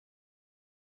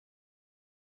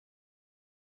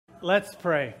Let's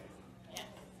pray.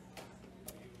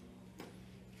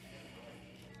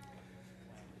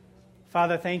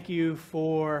 Father, thank you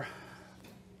for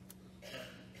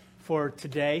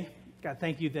today. God,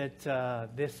 thank you that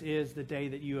this is the day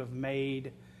that you have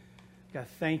made. God,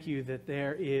 thank you that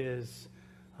there is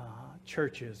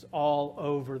churches all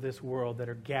over this world that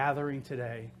are gathering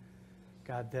today,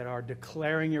 God, that are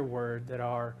declaring your word, that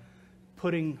are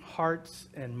putting hearts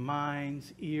and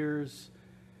minds, ears,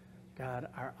 God,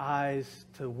 our eyes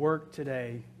to work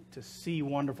today to see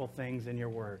wonderful things in your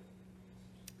word.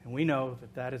 And we know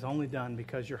that that is only done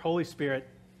because your Holy Spirit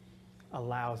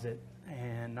allows it,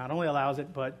 and not only allows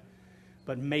it, but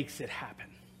makes it happen,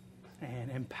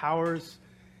 and empowers,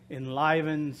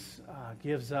 enlivens,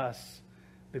 gives us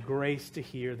the grace to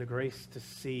hear, the grace to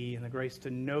see, and the grace to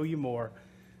know you more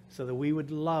so that we would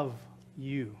love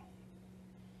you.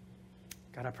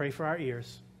 God, I pray for our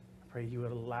ears. I pray you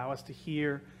would allow us to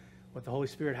hear what the Holy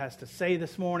Spirit has to say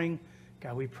this morning.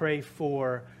 God, we pray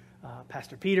for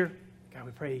Pastor Peter. God,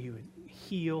 we pray you would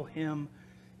heal him.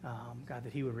 God,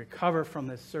 that he would recover from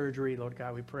this surgery. Lord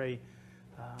God, we pray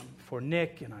for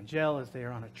Nick and Angel as they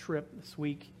are on a trip this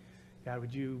week. God,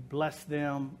 would you bless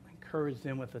them, encourage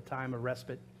them with a time of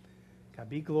respite. God,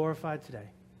 be glorified today.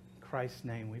 In Christ's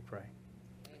name we pray.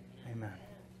 Amen.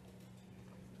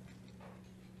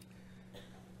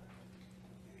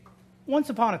 Once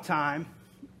upon a time,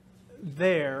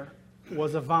 there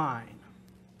was a vine.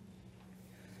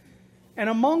 And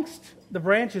amongst the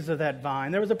branches of that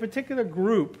vine, there was a particular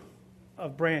group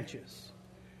of branches.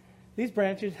 These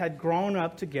branches had grown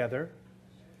up together,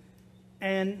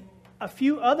 and a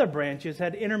few other branches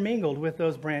had intermingled with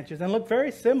those branches and looked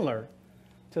very similar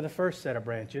to the first set of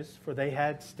branches, for they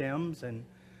had stems and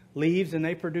leaves and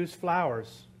they produced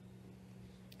flowers.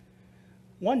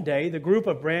 One day, the group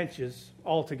of branches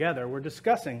all together were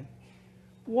discussing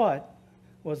what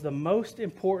was the most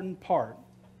important part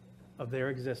of their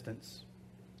existence.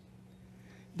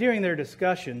 During their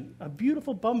discussion, a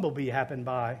beautiful bumblebee happened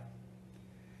by,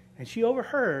 and she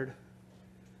overheard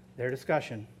their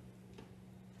discussion.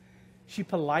 She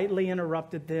politely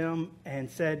interrupted them and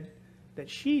said that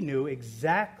she knew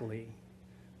exactly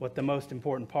what the most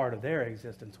important part of their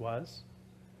existence was.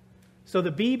 So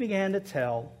the bee began to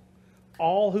tell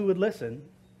all who would listen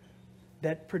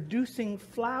that producing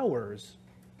flowers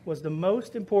was the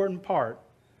most important part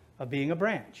of being a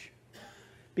branch,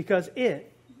 because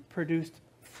it produced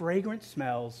fragrant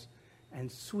smells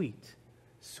and sweet,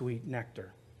 sweet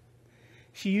nectar.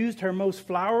 She used her most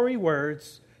flowery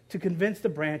words to convince the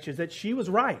branches that she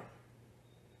was right.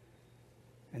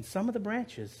 And some of the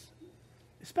branches,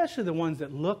 especially the ones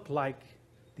that looked like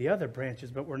the other branches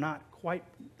but were not quite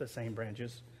the same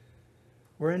branches,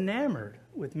 were enamored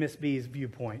with Miss Bee's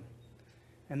viewpoint,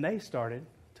 and they started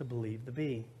to believe the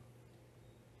bee.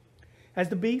 As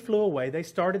the bee flew away, they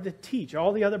started to teach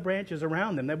all the other branches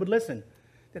around them. They would listen,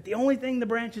 that the only thing the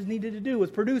branches needed to do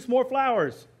was produce more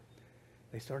flowers.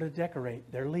 They started to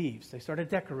decorate their leaves. They started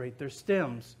to decorate their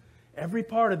stems. Every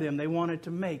part of them they wanted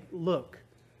to make look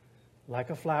like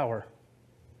a flower.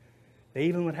 They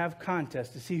even would have contests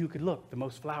to see who could look the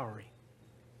most flowery.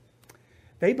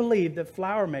 They believed that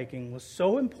flower making was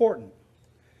so important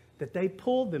that they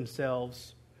pulled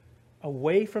themselves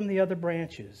away from the other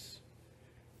branches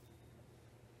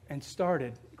and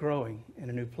started growing in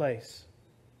a new place.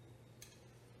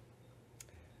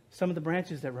 Some of the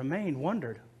branches that remained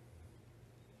wondered,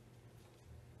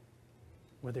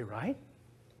 were they right?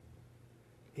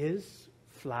 Is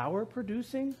flower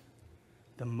producing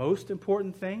the most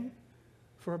important thing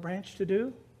for a branch to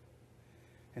do?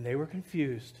 And they were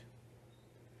confused.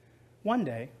 One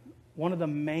day, one of the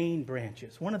main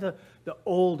branches, one of the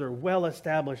older,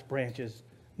 well-established branches,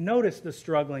 noticed the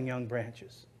struggling young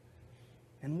branches.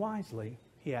 And wisely,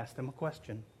 he asked them a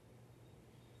question.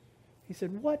 He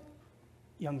said, "What,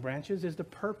 young branches, is the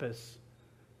purpose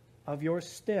of your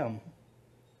stem?"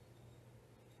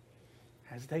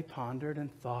 As they pondered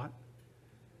and thought,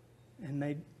 and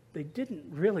they didn't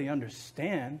really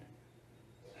understand,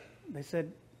 they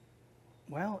said,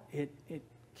 "Well, it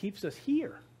keeps us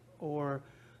here, or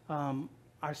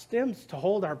our stems to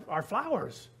hold our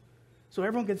flowers so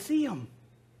everyone can see them."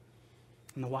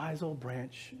 And the wise old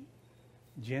branch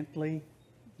gently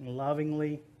and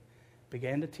lovingly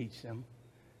began to teach them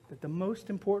that the most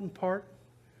important part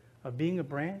of being a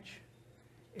branch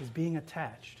is being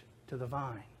attached to the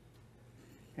vine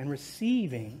and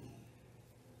receiving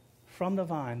from the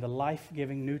vine the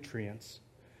life-giving nutrients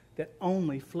that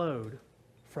only flowed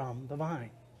from the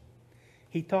vine.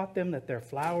 He taught them that their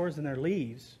flowers and their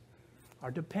leaves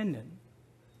are dependent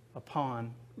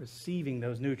upon receiving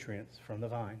those nutrients from the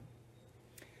vine.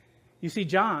 You see,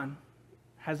 John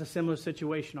has a similar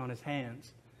situation on his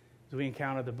hands as we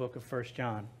encounter the book of 1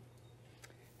 John.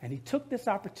 And he took this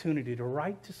opportunity to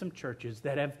write to some churches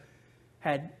that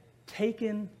had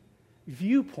taken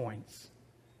viewpoints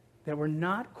that were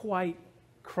not quite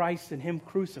Christ and Him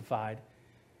crucified,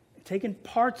 taken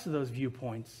parts of those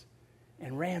viewpoints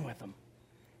and ran with them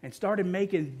and started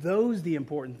making those the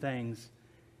important things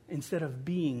instead of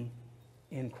being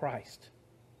in Christ.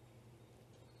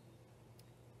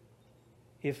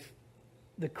 If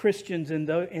the Christians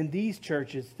in these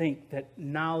churches think that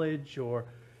knowledge or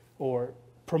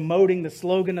promoting the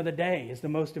slogan of the day is the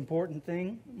most important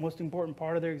thing, most important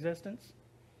part of their existence,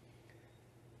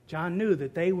 John knew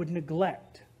that they would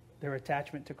neglect their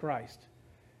attachment to Christ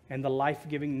and the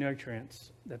life-giving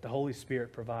nutrients that the Holy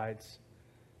Spirit provides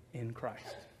in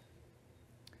Christ.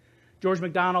 George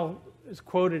MacDonald is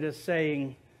quoted as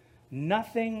saying,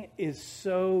 "Nothing is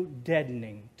so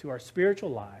deadening to our spiritual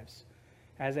lives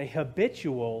as a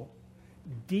habitual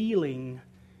dealing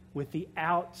with the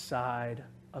outside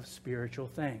of spiritual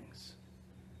things."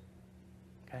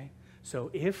 Okay? So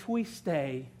if we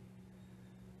stay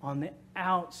on the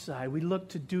outside, we look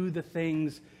to do the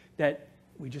things that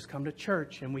we just come to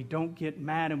church and we don't get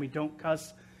mad and we don't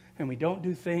cuss and we don't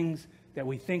do things that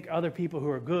we think other people who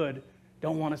are good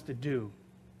don't want us to do.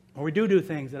 Or we do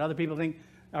things that other people think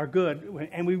are good,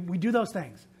 and we do those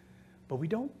things. But we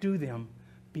don't do them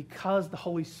because the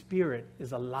Holy Spirit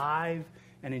is alive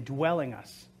and indwelling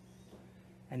us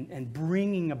and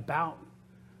bringing about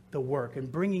the work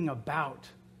and bringing about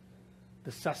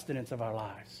the sustenance of our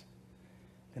lives.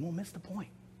 Then we'll miss the point.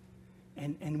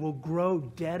 And we'll grow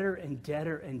deader and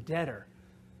deader and deader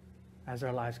as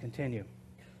our lives continue.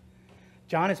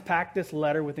 John has packed this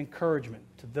letter with encouragement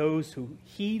to those who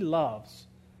he loves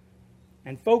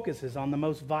and focuses on the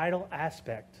most vital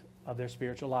aspect of their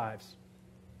spiritual lives.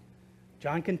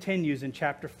 John continues in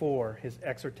chapter 4 his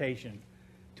exhortation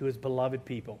to his beloved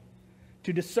people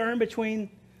to discern between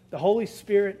the Holy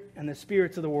Spirit and the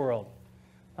spirits of the world.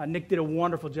 Nick did a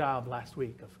wonderful job last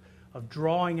week of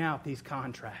drawing out these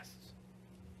contrasts.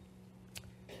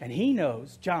 And he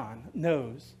knows, John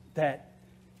knows, that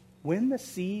when the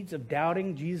seeds of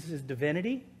doubting Jesus'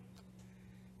 divinity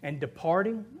and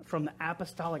departing from the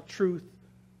apostolic truth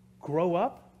grow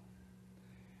up,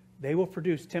 they will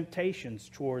produce temptations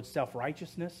towards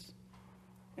self-righteousness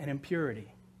and impurity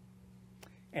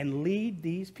and lead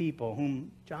these people,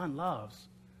 whom John loves,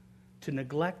 to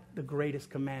neglect the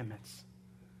greatest commandments,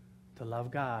 to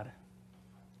love God,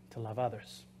 to love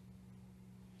others.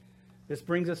 This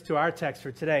brings us to our text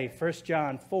for today, 1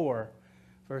 John 4,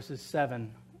 verses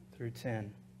 7 through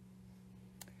 10.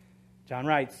 John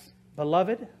writes,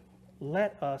 "Beloved,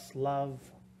 let us love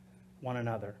one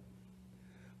another,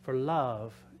 for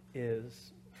love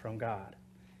is from God.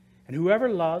 And whoever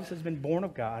loves has been born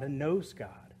of God and knows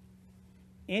God.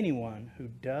 Anyone who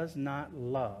does not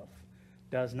love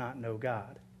does not know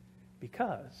God,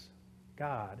 because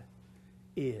God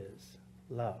is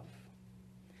love.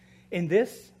 In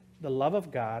this, the love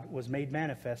of God was made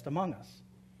manifest among us,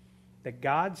 that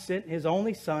God sent His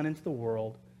only Son into the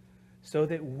world so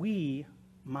that we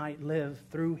might live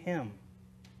through Him.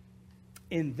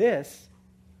 In this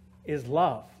is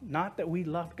love, not that we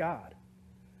loved God,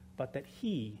 but that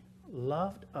He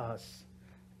loved us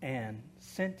and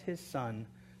sent His Son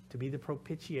to be the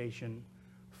propitiation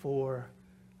for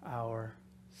our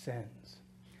sins."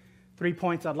 3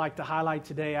 points I'd like to highlight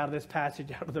today out of this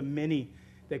passage, out of the many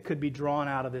that could be drawn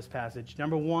out of this passage.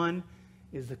 Number 1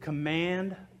 is the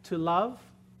command to love.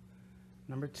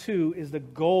 Number 2 is the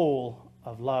goal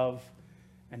of love.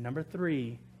 And number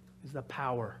 3 is the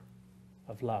power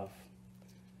of love.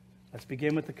 Let's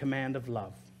begin with the command of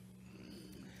love.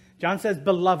 John says,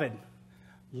 "Beloved,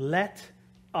 let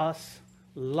us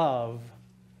love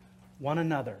one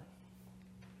another."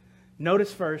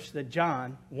 Notice first that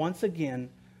John, once again,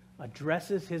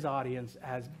 addresses his audience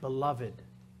as beloved.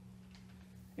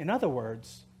 In other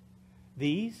words,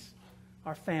 these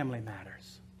are family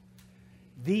matters.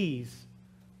 These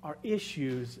are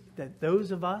issues that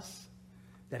those of us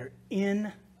that are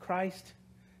in Christ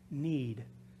need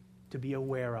to be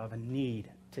aware of and need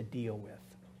to deal with.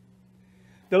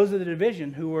 Those of the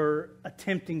division who were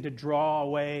attempting to draw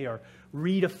away or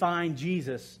redefine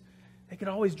Jesus, they could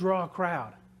always draw a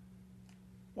crowd.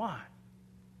 Why?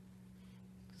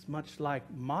 It's much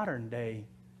like modern day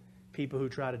people who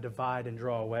try to divide and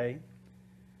draw away.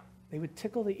 They would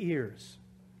tickle the ears.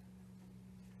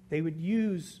 They would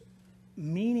use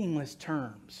meaningless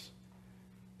terms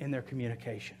in their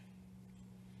communication.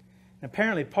 And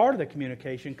apparently part of the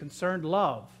communication concerned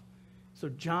love. So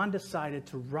John decided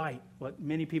to write what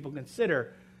many people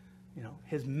consider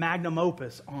his magnum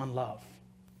opus on love.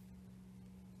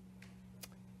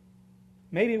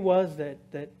 Maybe it was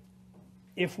that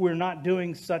if we're not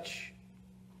doing such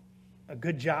a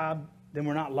good job, then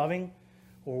we're not loving,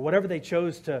 or whatever they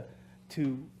chose to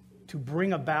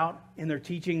bring about in their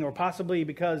teaching, or possibly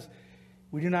because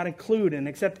we do not include and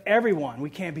accept everyone, we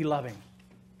can't be loving,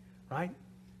 right?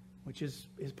 Which is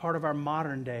part of our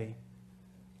modern day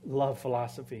love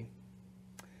philosophy.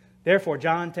 Therefore,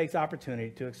 John takes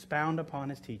opportunity to expound upon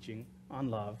his teaching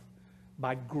on love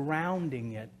by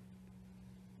grounding it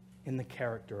in the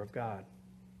character of God.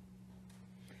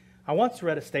 I once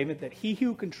read a statement that he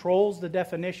who controls the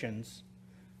definitions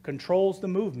controls the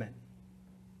movement.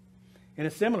 In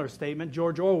a similar statement,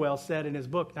 George Orwell said in his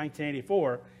book,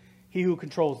 1984, he who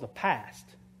controls the past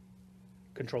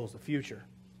controls the future.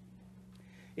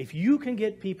 If you can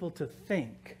get people to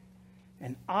think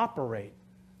and operate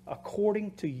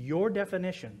according to your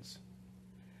definitions,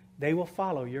 they will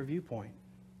follow your viewpoint.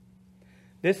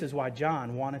 This is why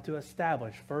John wanted to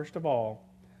establish, first of all,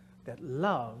 that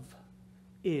love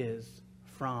is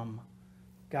from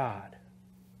God,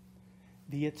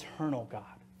 the eternal God,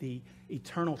 the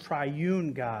eternal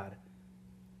triune God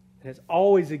that has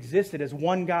always existed as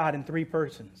one God in three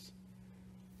persons.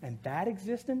 And that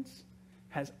existence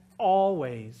has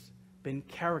always been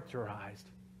characterized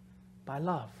by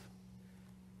love,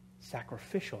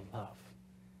 sacrificial love.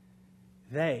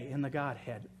 They, in the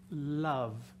Godhead,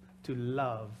 love to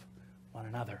love one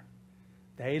another.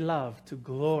 They love to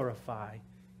glorify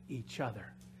each other.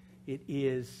 It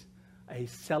is a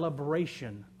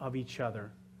celebration of each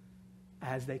other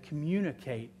as they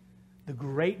communicate the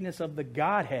greatness of the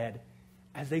Godhead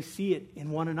as they see it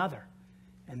in one another.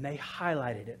 And they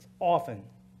highlight it as often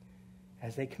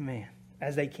as they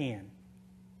can.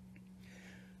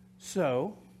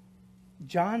 So,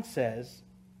 John says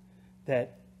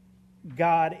that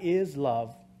God is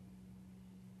love.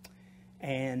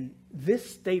 And this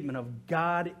statement of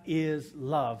God is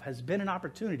love has been an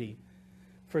opportunity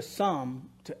for some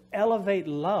to elevate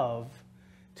love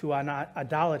to an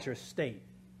idolatrous state.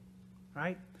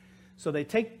 Right? So they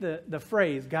take the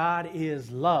phrase, God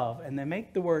is love, and they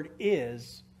make the word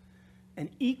is an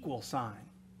equal sign.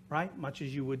 Right? Much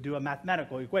as you would do a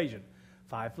mathematical equation.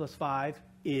 5 plus 5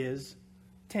 is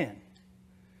 10.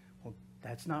 Well,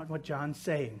 that's not what John's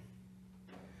saying.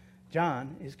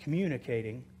 John is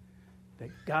communicating that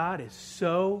God is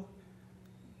so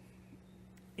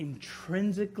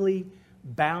intrinsically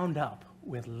bound up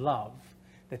with love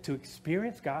that to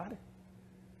experience God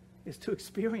is to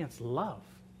experience love.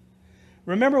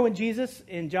 Remember when Jesus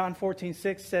in John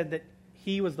 14:6 said that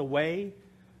he was the way,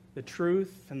 the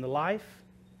truth, and the life?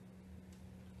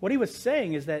 What he was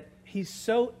saying is that he's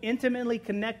so intimately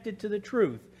connected to the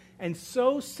truth and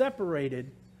so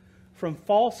separated from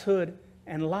falsehood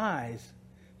and lies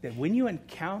that when you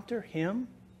encounter him,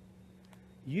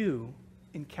 you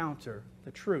encounter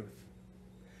the truth.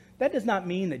 That does not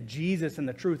mean that Jesus and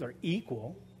the truth are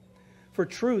equal. For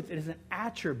truth, it is an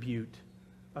attribute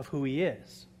of who he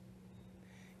is.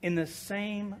 In the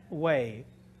same way,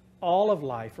 all of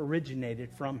life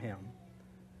originated from him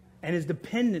and is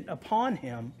dependent upon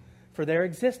him for their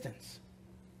existence.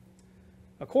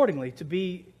 Accordingly, to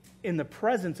be in the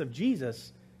presence of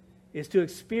Jesus is to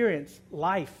experience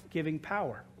life-giving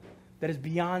power that is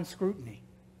beyond scrutiny.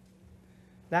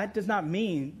 That does not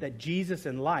mean that Jesus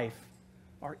and life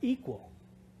are equal.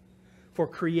 For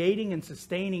creating and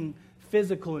sustaining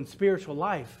physical and spiritual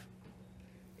life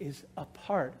is a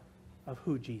part of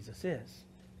who Jesus is.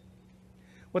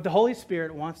 What the Holy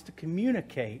Spirit wants to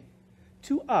communicate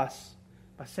to us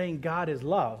by saying God is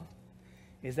love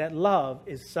is that love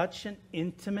is such an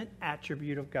intimate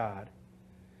attribute of God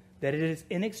that it is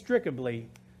inextricably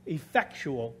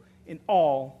effectual in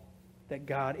all that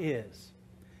God is.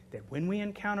 That when we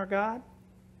encounter God,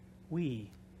 we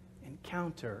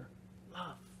encounter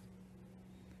love.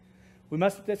 We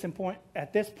must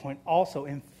at this point also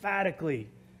emphatically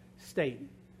state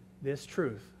this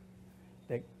truth,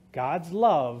 that God's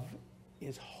love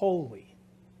is holy.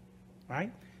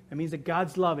 Right? That means that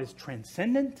God's love is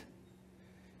transcendent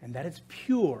and that it's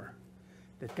pure.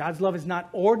 That God's love is not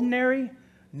ordinary,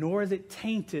 nor is it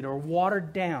tainted or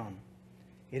watered down.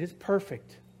 It is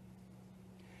perfect.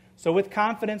 So with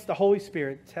confidence, the Holy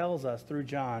Spirit tells us through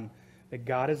John that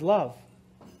God is love.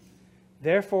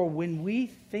 Therefore, when we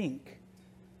think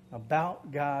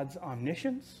about God's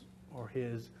omniscience or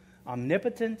his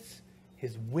omnipotence,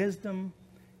 his wisdom,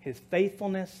 his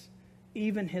faithfulness,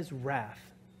 even his wrath,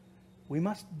 we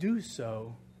must do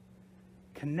so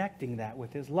connecting that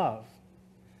with his love.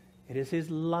 It is his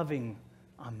loving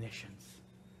omniscience,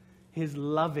 his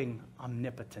loving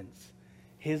omnipotence,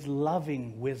 His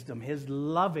loving wisdom, His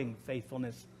loving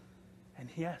faithfulness, and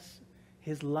yes,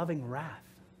 His loving wrath.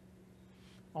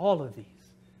 All of these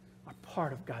are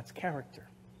part of God's character.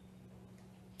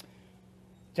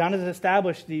 John has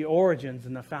established the origins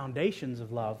and the foundations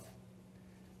of love.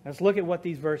 Let's look at what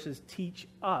these verses teach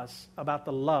us about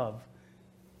the love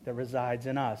that resides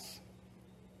in us.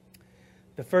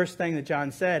 The first thing that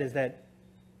John said is that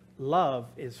love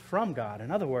is from God. In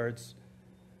other words,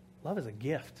 love is a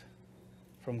gift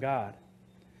from God.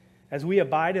 As we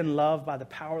abide in love by the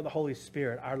power of the Holy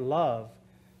Spirit, our love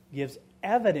gives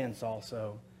evidence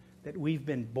also that we've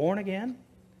been born again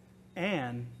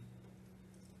and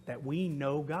that we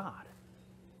know God.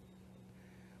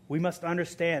 We must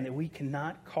understand that we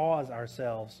cannot cause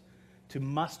ourselves to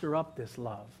muster up this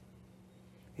love.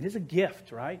 It is a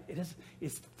gift, right?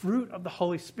 It's fruit of the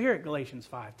Holy Spirit, Galatians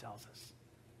 5 tells us.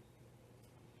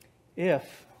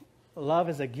 If love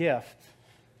is a gift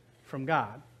from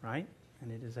God, right,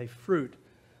 and it is a fruit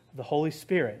of the Holy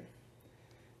Spirit,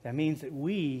 that means that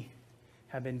we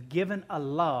have been given a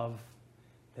love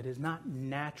that is not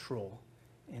natural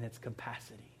in its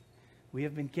capacity. We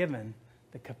have been given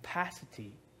the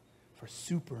capacity for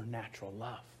supernatural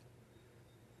love.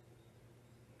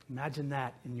 Imagine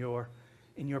that in your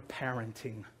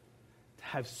parenting, to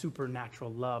have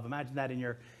supernatural love. Imagine that in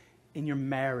your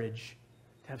marriage,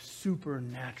 to have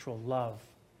supernatural love.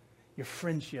 Your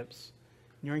friendships,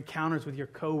 your encounters with your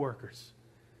coworkers,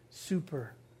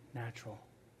 supernatural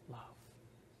love.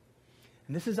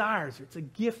 And this is ours. It's a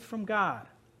gift from God.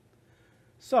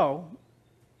 So,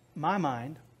 my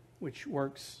mind, which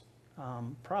works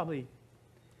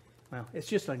it's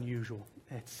just unusual.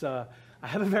 I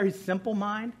have a very simple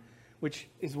mind, which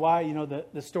is why,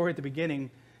 the story at the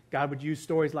beginning, God would use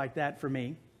stories like that for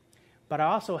me. But I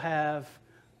also have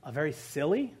a very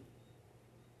silly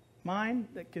mind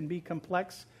that can be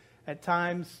complex at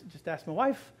times. Just ask my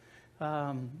wife,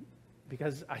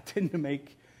 because I tend to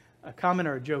make a comment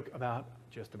or a joke about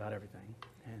just about everything,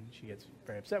 and she gets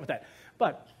very upset with that.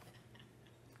 But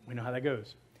we know how that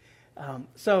goes.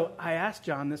 So I asked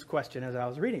John this question as I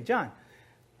was reading. John,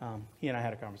 he and I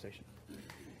had a conversation.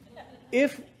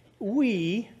 If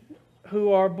we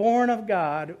who are born of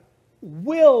God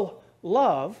will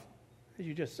love, as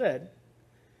you just said,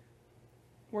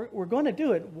 we're going to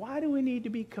do it. Why do we need to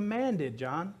be commanded,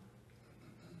 John,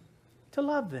 to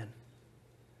love then?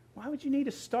 Why would you need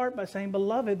to start by saying,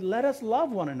 beloved, let us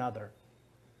love one another?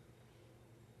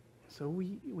 So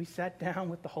we sat down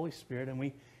with the Holy Spirit and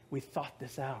we thought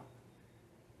this out.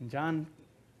 And John,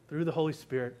 through the Holy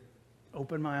Spirit,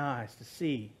 opened my eyes to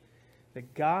see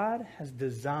that God has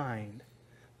designed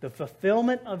the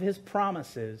fulfillment of His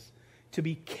promises to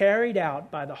be carried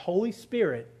out by the Holy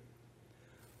Spirit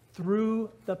through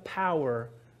the power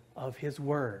of His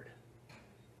Word.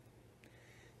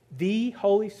 The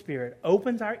Holy Spirit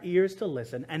opens our ears to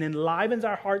listen and enlivens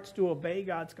our hearts to obey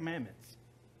God's commandments.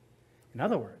 In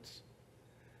other words,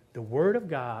 the Word of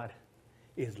God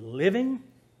is living,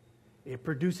 it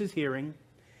produces hearing,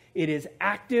 it is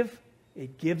active,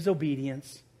 it gives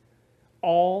obedience,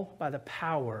 all by the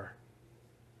power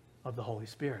of the Holy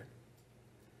Spirit.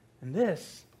 And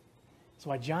this is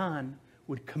why John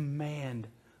would command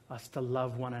us to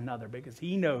love one another, because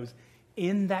he knows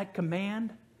in that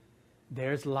command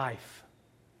there's life.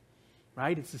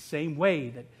 Right? It's the same way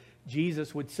that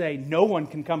Jesus would say, no one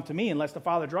can come to me unless the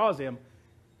Father draws him,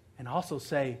 and also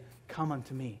say, come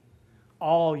unto me,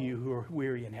 all you who are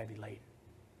weary and heavy laden.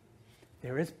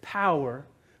 There is power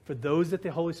for those that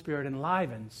the Holy Spirit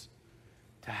enlivens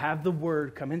to have the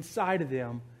Word come inside of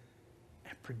them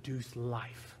and produce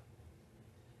life.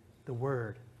 The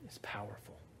Word is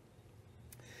powerful.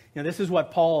 This is what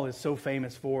Paul is so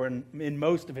famous for in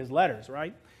most of his letters,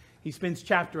 right? He spends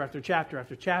chapter after chapter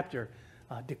after chapter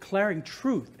declaring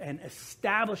truth and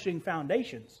establishing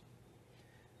foundations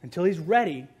until he's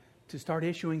ready to start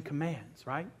issuing commands,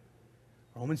 right?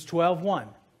 Romans 12:1.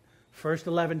 First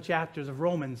 11 chapters of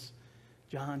Romans,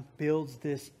 John builds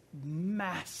this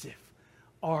massive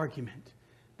argument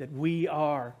that we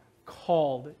are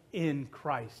called in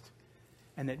Christ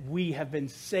and that we have been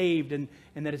saved and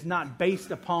that it's not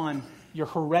based upon your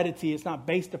heredity, it's not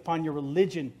based upon your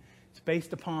religion, it's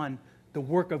based upon the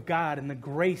work of God and the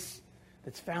grace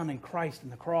that's found in Christ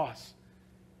and the cross,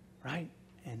 right?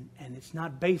 And it's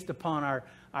not based upon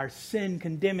our sin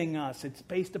condemning us. It's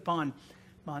based upon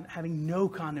having no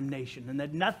condemnation and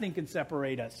that nothing can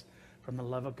separate us from the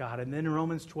love of God. And then in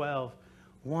Romans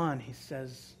 12:1, he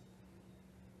says,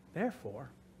 therefore,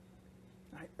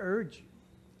 I urge you,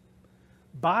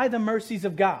 by the mercies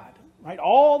of God, right?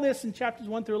 All this in chapters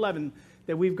 1 through 11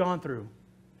 that we've gone through,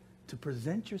 to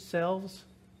present yourselves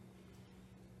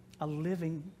a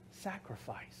living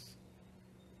sacrifice.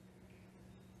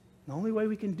 The only way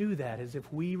we can do that is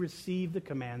if we receive the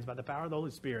commands by the power of the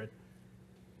Holy Spirit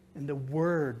and the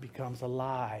Word becomes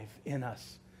alive in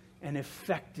us and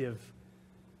effective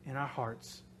in our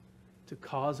hearts to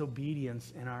cause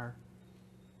obedience in our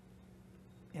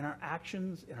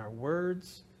actions, in our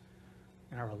words,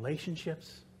 in our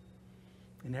relationships,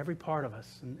 in every part of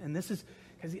us. And this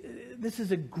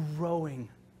is a growing,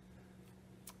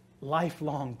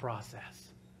 lifelong process,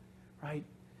 right?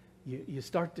 You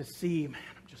start to see, man,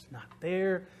 I'm just not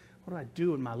there. What do I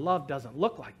do when my love doesn't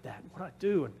look like that? What do I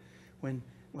do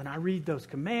when I read those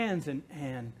commands and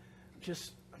I'm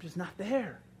just not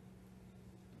there?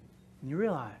 And you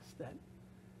realize that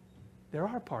there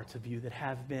are parts of you that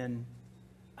have been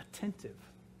attentive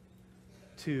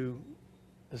to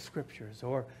the Scriptures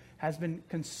or has been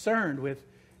concerned with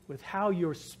how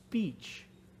your speech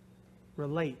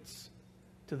relates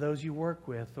to those you work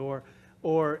with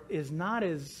or is not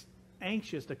as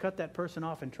anxious to cut that person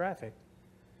off in traffic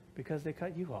because they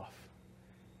cut you off.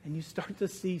 And you start to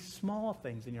see small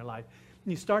things in your life.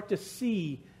 And you start to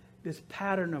see this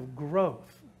pattern of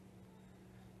growth.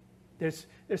 There's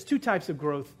two types of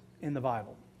growth in the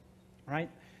Bible, right?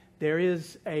 There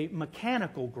is a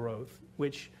mechanical growth,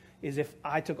 which is if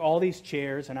I took all these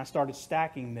chairs and I started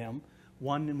stacking them,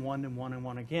 one and one and one and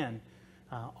one again,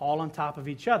 all on top of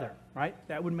each other, right?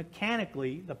 That would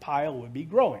mechanically, the pile would be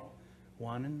growing.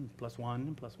 1 and plus 1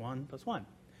 and plus 1 plus 1.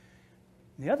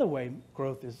 The other way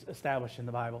growth is established in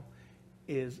the Bible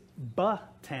is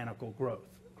botanical growth.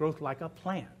 Growth like a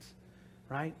plant,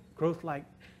 right? Growth like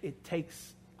it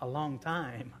takes a long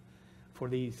time for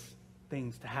these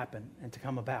things to happen and to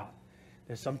come about.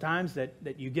 There's sometimes that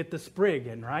you get the sprig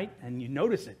in, right? And you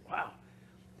notice it. Wow,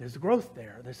 there's growth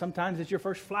there. There's sometimes it's your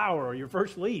first flower or your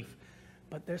first leaf.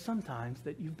 But there's sometimes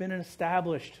that you've been an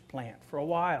established plant for a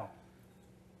while.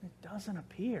 It doesn't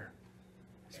appear.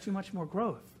 There's too much more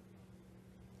growth.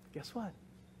 Guess what?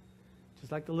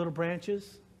 Just like the little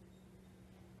branches,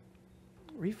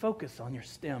 refocus on your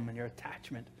stem and your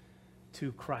attachment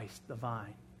to Christ, the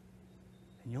vine.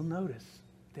 And you'll notice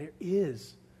there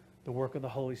is the work of the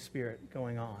Holy Spirit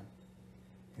going on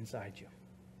inside you.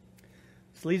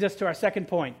 This leads us to our second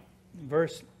point.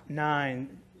 Verse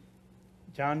 9,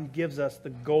 John gives us the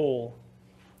goal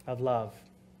of love.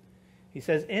 He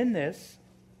says, in this,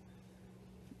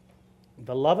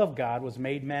 the love of God was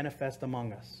made manifest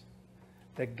among us,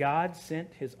 that God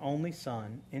sent his only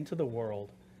Son into the world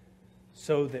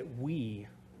so that we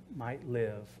might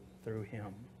live through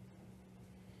him.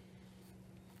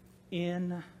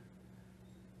 In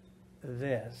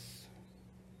this,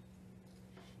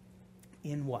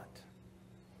 in what?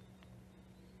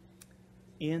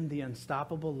 In the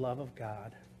unstoppable love of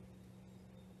God.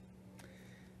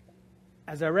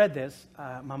 As I read this,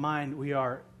 my mind, we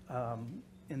are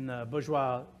in the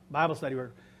Bourgeois Bible study,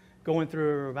 we're going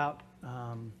through about,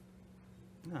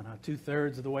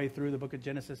 2/3 of the way through the book of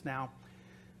Genesis now.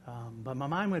 But my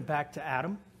mind went back to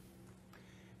Adam.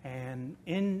 And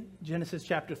in Genesis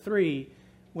chapter 3,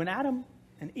 when Adam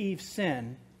and Eve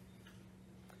sin,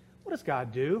 what does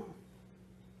God do?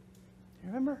 You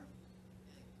remember?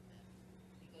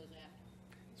 He goes after them.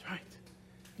 That's right.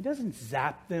 He doesn't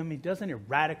zap them. He doesn't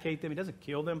eradicate them. He doesn't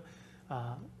kill them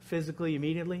physically,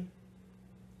 immediately.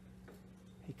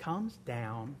 He comes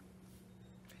down,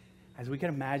 as we can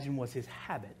imagine was his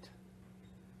habit,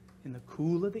 in the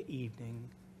cool of the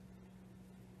evening,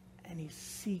 and he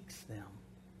seeks them.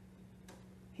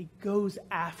 He goes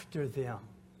after them.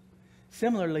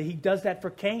 Similarly, he does that for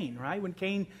Cain, right? When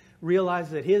Cain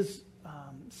realizes that his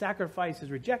sacrifice is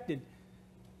rejected,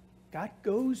 God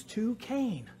goes to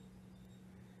Cain.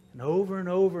 And over and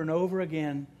over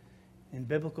again in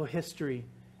biblical history,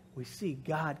 we see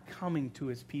God coming to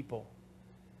his people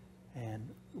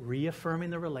and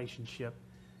reaffirming the relationship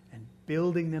and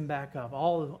building them back up.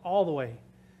 All the way,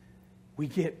 we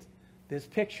get this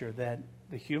picture that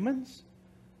the humans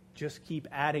just keep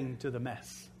adding to the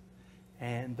mess.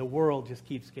 And the world just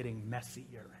keeps getting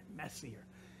messier and messier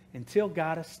until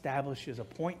God establishes a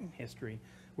point in history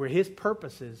where his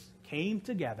purposes came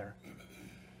together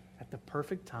at the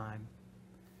perfect time,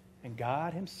 and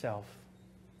God himself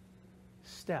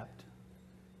stepped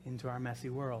into our messy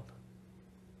world.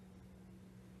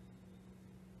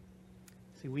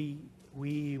 See,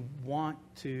 we want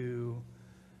to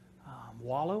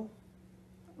wallow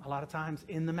a lot of times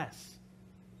in the mess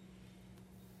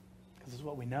because it's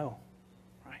what we know,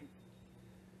 right?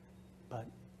 But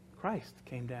Christ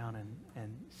came down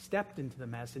and stepped into the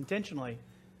mess intentionally,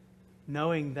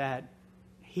 knowing that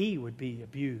he would be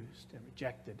abused and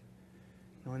rejected,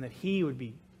 knowing that he would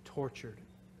be tortured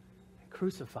and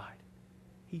crucified.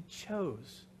 He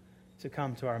chose to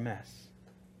come to our mess.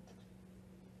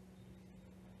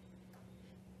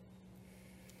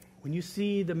 When you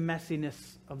see the messiness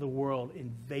of the world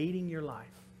invading your life,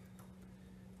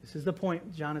 this is the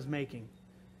point John is making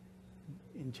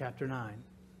in chapter 9.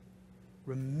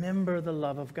 Remember the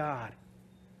love of God.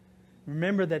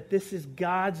 Remember that this is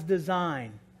God's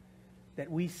design,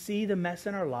 that we see the mess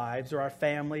in our lives or our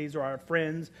families or our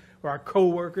friends or our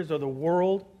co-workers or the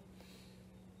world,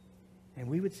 and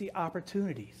we would see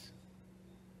opportunities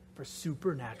for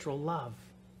supernatural love.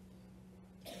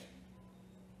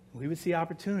 We would see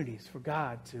opportunities for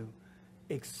God to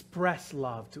express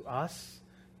love to us,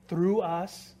 through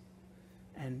us,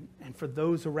 and for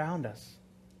those around us.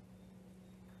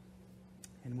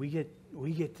 And we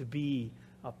get to be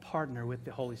a partner with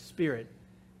the Holy Spirit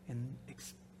in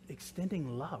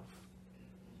extending love.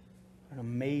 An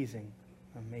amazing,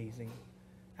 amazing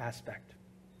aspect.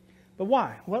 But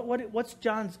why? What's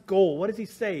John's goal? What does he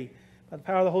say by the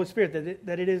power of the Holy Spirit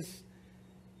that it is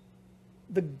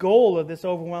the goal of this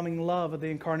overwhelming love of the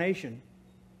incarnation?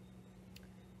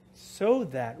 So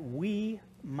that we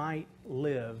might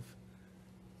live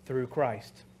through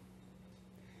Christ.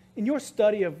 In your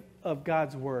study of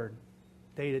God's Word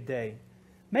day to day,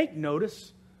 make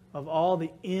notice of all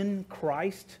the in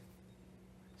Christ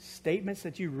statements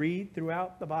that you read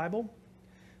throughout the Bible.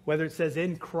 Whether it says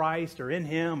in Christ or in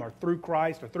Him or through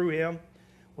Christ or through Him,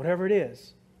 whatever it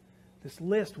is, this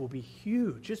list will be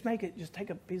huge. Just take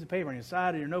a piece of paper on your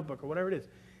side of your notebook or whatever it is,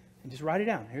 and just write it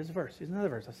down. Here's a verse. Here's another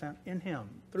verse. I found in Him,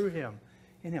 through Him,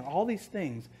 in Him. All these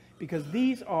things, because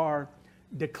these are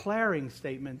declaring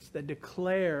statements that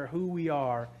declare who we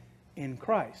are in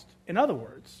Christ. In other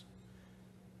words,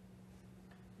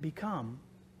 become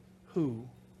who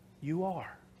you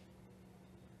are.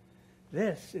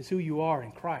 This is who you are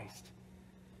in Christ.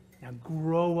 Now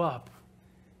grow up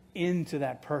into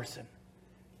that person.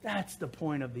 That's the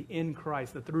point of the in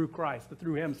Christ, the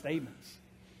through Him statements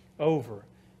over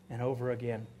and over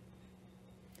again.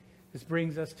 This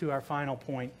brings us to our final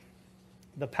point,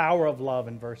 the power of love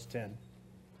in verse 10.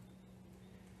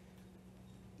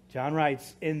 John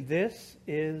writes, "In this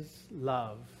is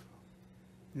love,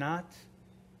 not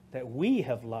that we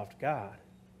have loved God,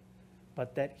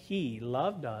 but that He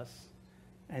loved us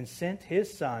and sent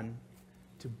His Son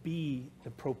to be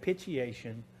the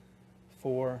propitiation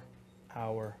for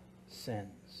our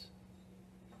sins."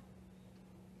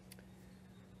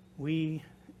 We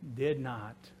did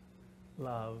not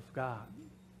love God.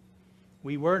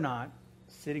 We were not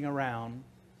sitting around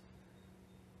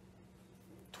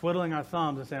twiddling our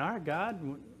thumbs and saying, "All right,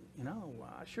 God,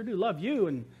 I sure do love you,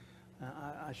 and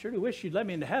I sure do wish you'd let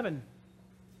me into heaven."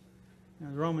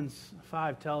 Romans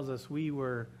 5 tells us we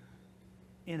were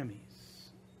enemies.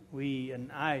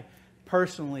 And I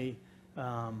personally,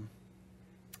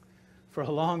 for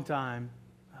a long time,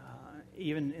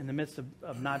 even in the midst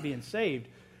of not being saved,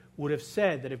 would have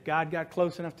said that if God got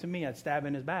close enough to me, I'd stab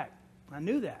in His back. I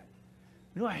knew that.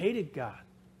 I knew I hated God.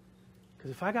 Because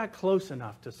if I got close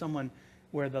enough to someone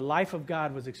where the life of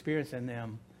God was experienced in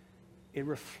them, it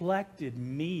reflected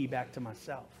me back to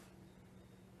myself.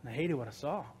 And I hated what I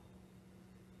saw.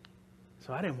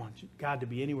 So I didn't want God to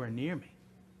be anywhere near me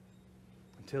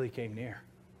until He came near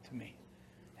to me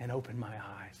and opened my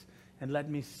eyes and let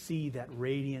me see that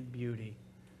radiant beauty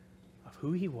of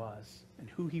who He was and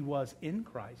who He was in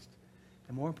Christ,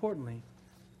 and more importantly,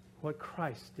 what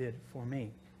Christ did for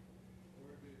me.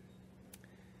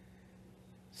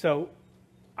 So,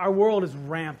 our world is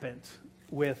rampant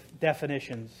with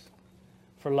definitions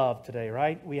for love today,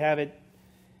 right? We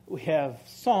have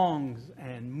songs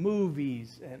and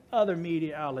movies and other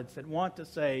media outlets that want to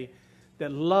say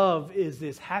that love is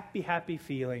this happy, happy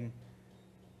feeling.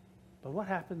 But what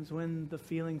happens when the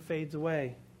feeling fades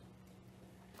away?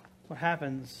 What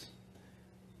happens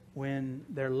when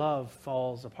their love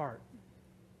falls apart?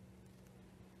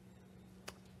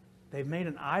 They've made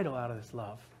an idol out of this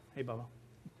love. Hey, Bubba.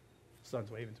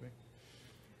 Son's waving to me.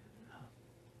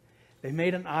 They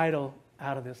made an idol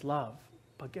out of this love.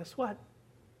 But guess what?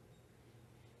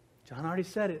 John already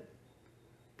said it.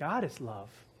 God is love.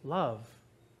 Love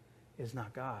is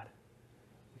not God.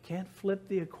 We can't flip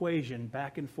the equation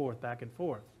back and forth,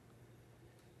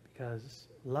 because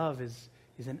love is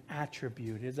an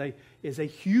attribute, is a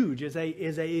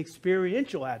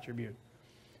experiential attribute,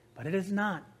 but it is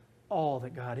not all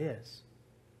that God is.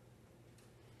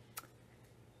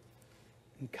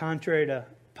 And contrary to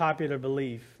popular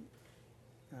belief,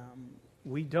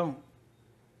 we don't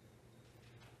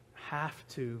have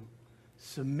to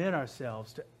submit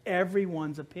ourselves to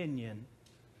everyone's opinion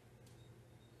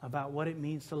about what it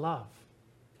means to love.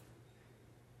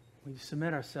 We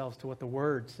submit ourselves to what the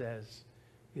Word says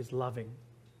is loving,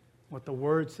 what the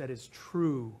Word said is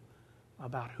true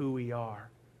about who we are,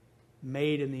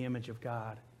 made in the image of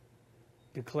God,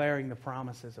 declaring the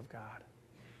promises of God,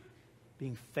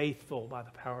 being faithful by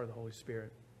the power of the Holy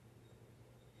Spirit.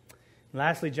 And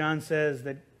lastly, John says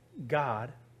that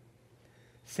God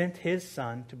sent His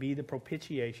Son to be the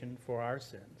propitiation for our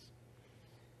sins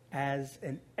as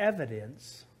an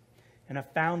evidence and a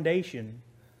foundation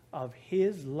of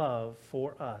His love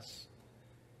for us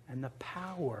and the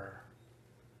power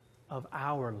of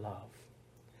our love.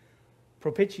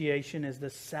 Propitiation is the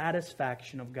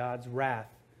satisfaction of God's wrath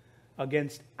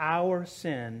against our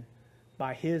sin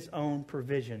by His own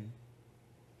provision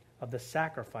of the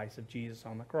sacrifice of Jesus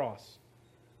on the cross.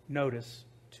 Notice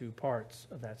two parts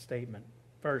of that statement.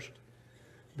 First,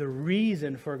 the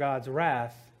reason for God's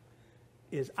wrath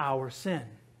is our sin.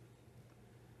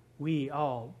 We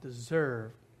all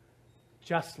deserve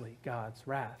justly God's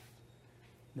wrath,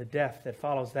 the death that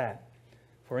follows that.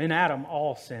 For in Adam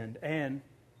all sinned, and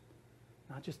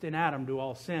not just in Adam do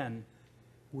all sin,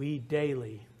 we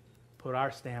daily put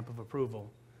our stamp of approval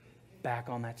back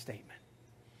on that statement.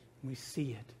 We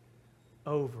see it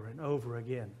over and over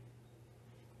again.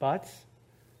 But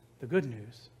the good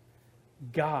news,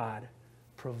 God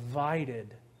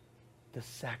provided the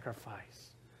sacrifice.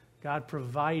 God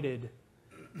provided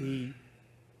the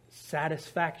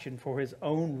satisfaction for His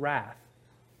own wrath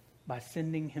by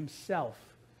sending Himself,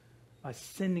 by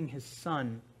sending His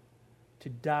Son to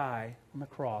die on the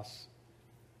cross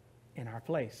in our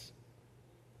place.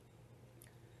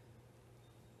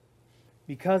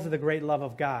 Because of the great love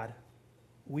of God,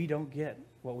 we don't get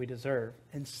what we deserve.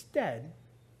 Instead,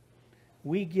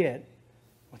 we get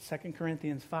what 2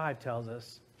 Corinthians 5 tells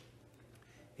us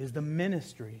is the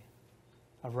ministry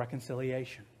of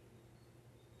reconciliation.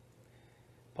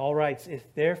 Paul writes,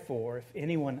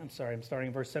 I'm starting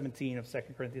in verse 17 of 2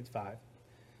 Corinthians 5.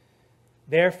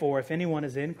 Therefore, if anyone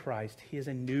is in Christ, he is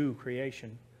a new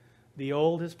creation. The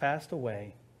old has passed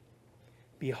away.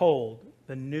 Behold,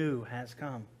 the new has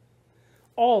come.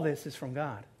 All this is from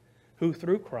God, who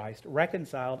through Christ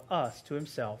reconciled us to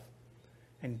Himself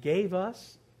and gave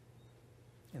us,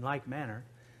 in like manner,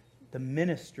 the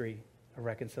ministry of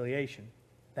reconciliation.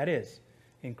 That is,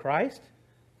 in Christ,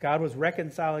 God was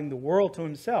reconciling the world to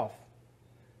Himself,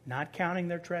 not counting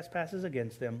their trespasses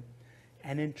against them,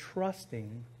 and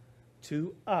entrusting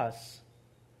to us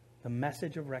the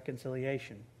message of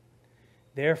reconciliation.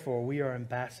 Therefore, we are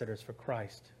ambassadors for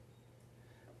Christ,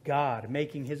 God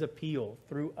making His appeal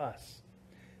through us.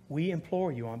 We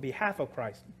implore you on behalf of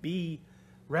Christ, be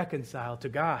reconciled to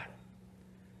God.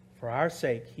 For our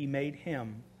sake, He made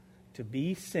Him to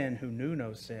be sin who knew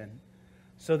no sin,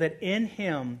 so that in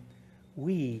Him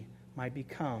we might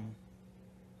become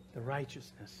the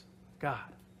righteousness of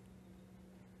God.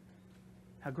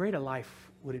 How great a life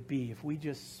would it be if we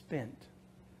just spent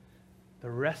the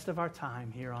rest of our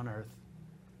time here on earth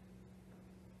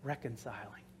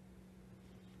reconciling,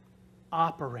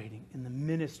 operating in the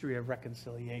ministry of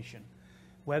reconciliation,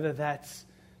 whether that's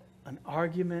an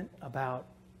argument about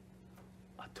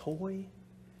a toy,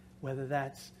 whether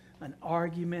that's an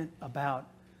argument about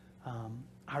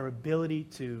our ability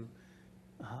to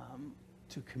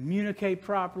communicate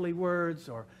properly words,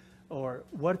 or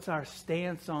what's our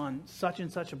stance on such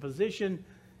and such a position,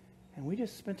 and we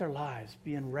just spent our lives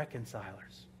being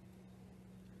reconcilers.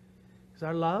 Because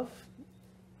our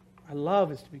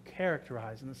love is to be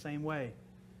characterized in the same way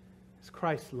as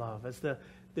Christ's love, as the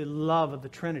love of the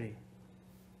Trinity,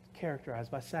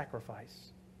 characterized by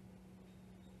sacrifice.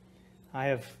 I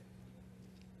have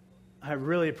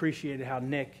really appreciated how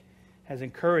Nick has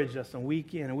encouraged us on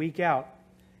week in and week out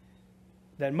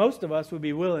that most of us would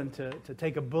be willing to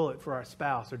take a bullet for our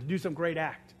spouse or to do some great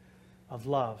act of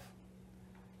love.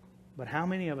 But how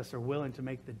many of us are willing to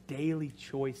make the daily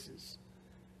choices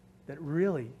that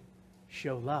really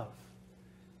show love,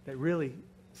 that really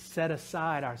set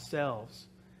aside ourselves,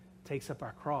 takes up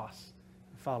our cross,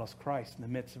 and follows Christ in the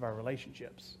midst of our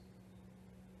relationships?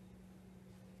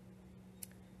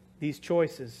 These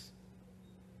choices,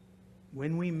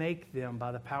 when we make them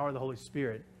by the power of the Holy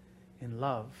Spirit in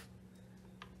love,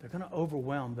 they're going to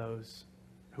overwhelm those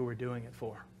who we're doing it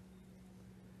for.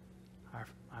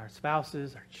 Our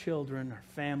spouses, our children, our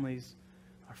families,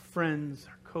 our friends,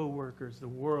 our co-workers, the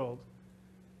world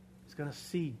is going to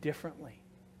see differently.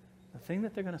 The thing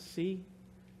that they're going to see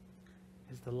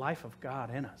is the life of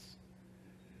God in us,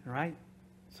 right?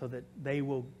 So that they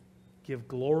will give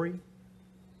glory.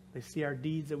 They see our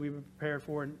deeds that we were prepared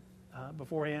for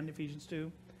beforehand, Ephesians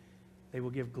 2. They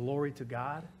will give glory to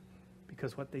God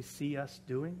because what they see us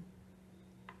doing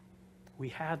We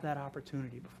have that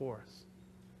opportunity before us.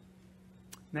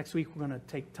 Next week, we're going to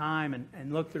take time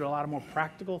and look through a lot of more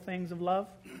practical things of love.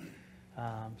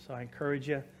 So I encourage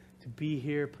you to be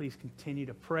here. Please continue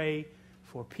to pray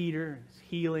for Peter and his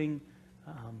healing.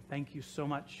 Thank you so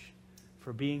much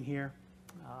for being here.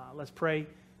 Let's pray,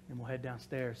 and we'll head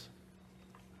downstairs.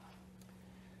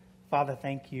 Father,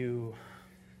 thank you.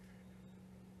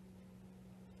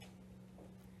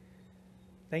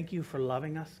 Thank you for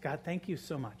loving us. God, thank you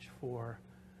so much for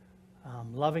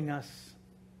loving us,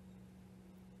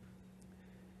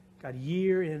 God,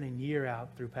 year in and year out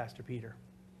through Pastor Peter.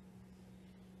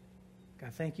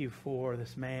 God, thank you for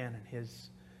this man and his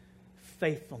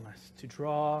faithfulness to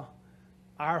draw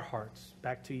our hearts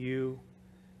back to you.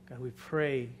 God, we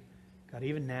pray, God,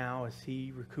 even now as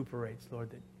he recuperates, Lord,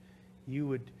 that you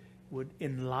would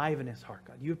enliven his heart,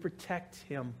 God. You would protect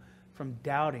him from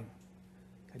doubting.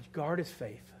 God, you guard his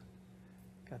faith.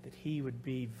 God, that he would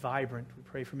be vibrant. We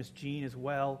pray for Miss Jean as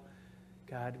well.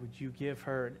 God, would you give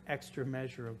her an extra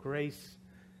measure of grace?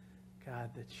 God,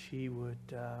 that she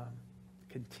would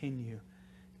continue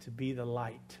to be the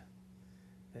light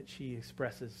that she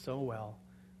expresses so well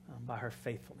by her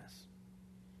faithfulness.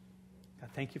 God,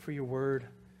 thank you for your word.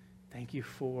 Thank you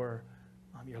for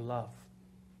your love.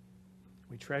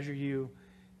 We treasure you,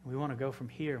 and we want to go from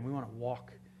here, and we want to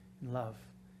walk in love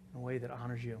in a way that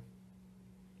honors you.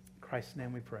 In Christ's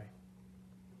name we pray.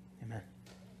 Amen.